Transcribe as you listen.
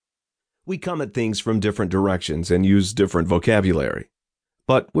We come at things from different directions and use different vocabulary.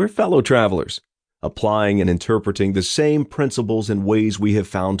 But we're fellow travelers, applying and interpreting the same principles in ways we have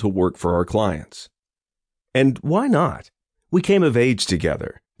found to work for our clients. And why not? We came of age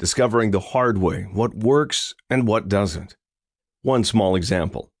together, discovering the hard way what works and what doesn't. One small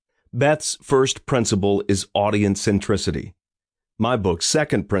example. Beth's first principle is audience centricity. My book's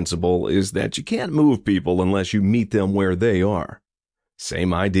second principle is that you can't move people unless you meet them where they are.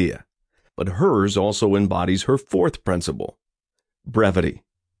 Same idea. But hers also embodies her fourth principle, brevity.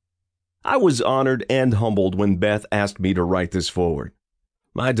 I was honored and humbled when Beth asked me to write this forward.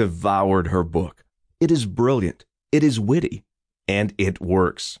 I devoured her book. It is brilliant, it is witty, and it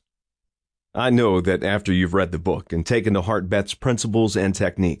works. I know that after you've read the book and taken to heart Beth's principles and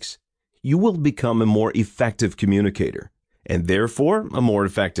techniques, you will become a more effective communicator, and therefore a more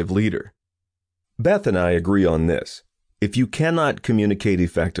effective leader. Beth and I agree on this. If you cannot communicate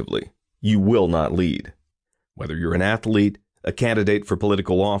effectively, you will not lead. Whether you're an athlete, a candidate for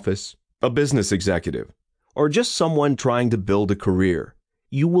political office, a business executive, or just someone trying to build a career,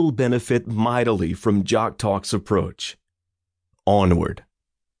 you will benefit mightily from Jock Talk's approach. Onward.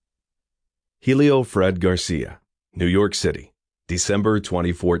 Helio Fred Garcia, New York City, December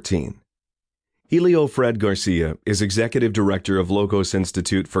 2014. Helio Fred Garcia is Executive Director of Logos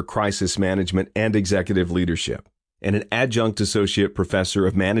Institute for Crisis Management and Executive Leadership, and an Adjunct Associate Professor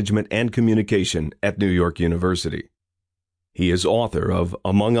of Management and Communication at New York University. He is author of,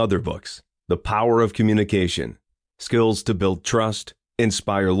 among other books, The Power of Communication, Skills to Build Trust,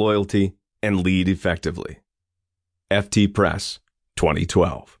 Inspire Loyalty, and Lead Effectively. FT Press,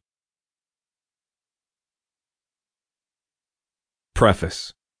 2012.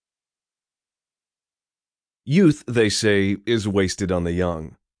 Preface. Youth, they say, is wasted on the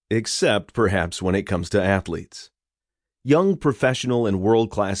young, except perhaps when it comes to athletes. Young professional and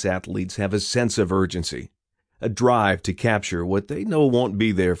world-class athletes have a sense of urgency, a drive to capture what they know won't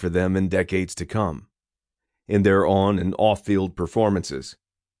be there for them in decades to come. In their on- and off-field performances,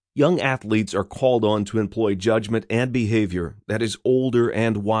 young athletes are called on to employ judgment and behavior that is older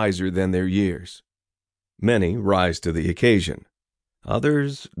and wiser than their years. Many rise to the occasion.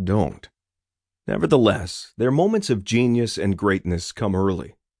 Others don't. Nevertheless, their moments of genius and greatness come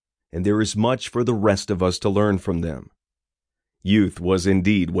early, and there is much for the rest of us to learn from them. Youth was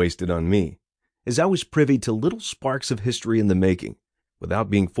indeed wasted on me, as I was privy to little sparks of history in the making,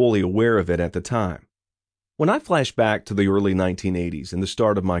 without being fully aware of it at the time. When I flash back to the early 1980s and the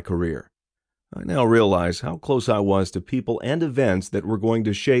start of my career, I now realize how close I was to people and events that were going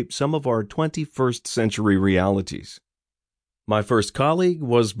to shape some of our 21st century realities. My first colleague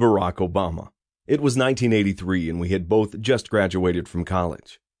was Barack Obama. It was 1983 and we had both just graduated from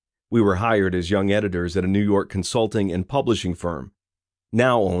college. We were hired as young editors at a New York consulting and publishing firm,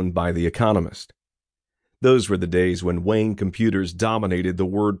 now owned by The Economist. Those were the days when Wayne computers dominated the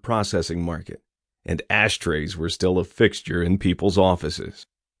word processing market, and ashtrays were still a fixture in people's offices.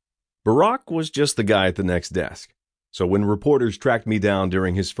 Barack was just the guy at the next desk, so when reporters tracked me down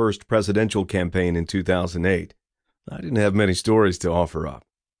during his first presidential campaign in 2008, I didn't have many stories to offer up.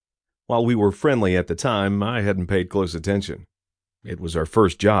 While we were friendly at the time, I hadn't paid close attention. It was our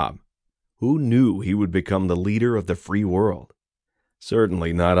first job. Who knew he would become the leader of the free world?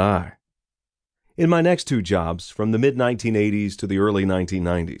 Certainly not I. In my next two jobs, from the mid-1980s to the early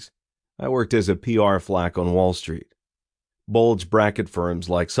 1990s, I worked as a PR flack on Wall Street. Bulge bracket firms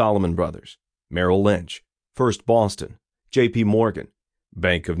like Salomon Brothers, Merrill Lynch, First Boston, J.P. Morgan,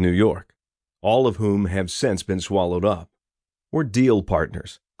 Bank of New York, all of whom have since been swallowed up, were deal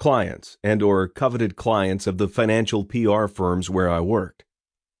partners, clients, and/or coveted clients of the financial PR firms where I worked.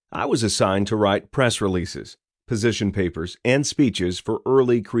 I was assigned to write press releases, position papers, and speeches for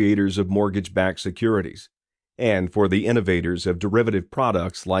early creators of mortgage-backed securities, and for the innovators of derivative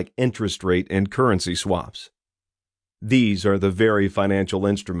products like interest rate and currency swaps. These are the very financial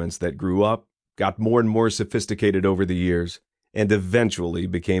instruments that grew up, got more and more sophisticated over the years, and eventually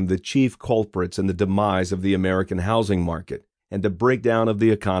became the chief culprits in the demise of the American housing market and the breakdown of the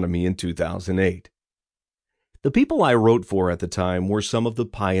economy in 2008. The people I wrote for at the time were some of the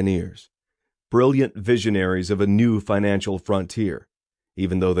pioneers, brilliant visionaries of a new financial frontier,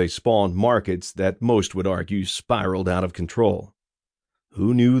 even though they spawned markets that most would argue spiraled out of control.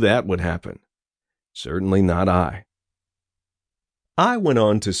 Who knew that would happen? Certainly not I. I went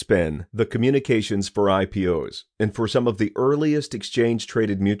on to spin the communications for IPOs and for some of the earliest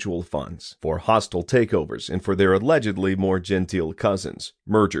exchange-traded mutual funds, for hostile takeovers and for their allegedly more genteel cousins,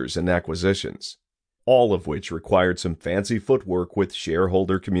 mergers and acquisitions, all of which required some fancy footwork with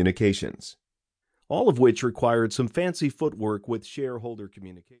shareholder communications.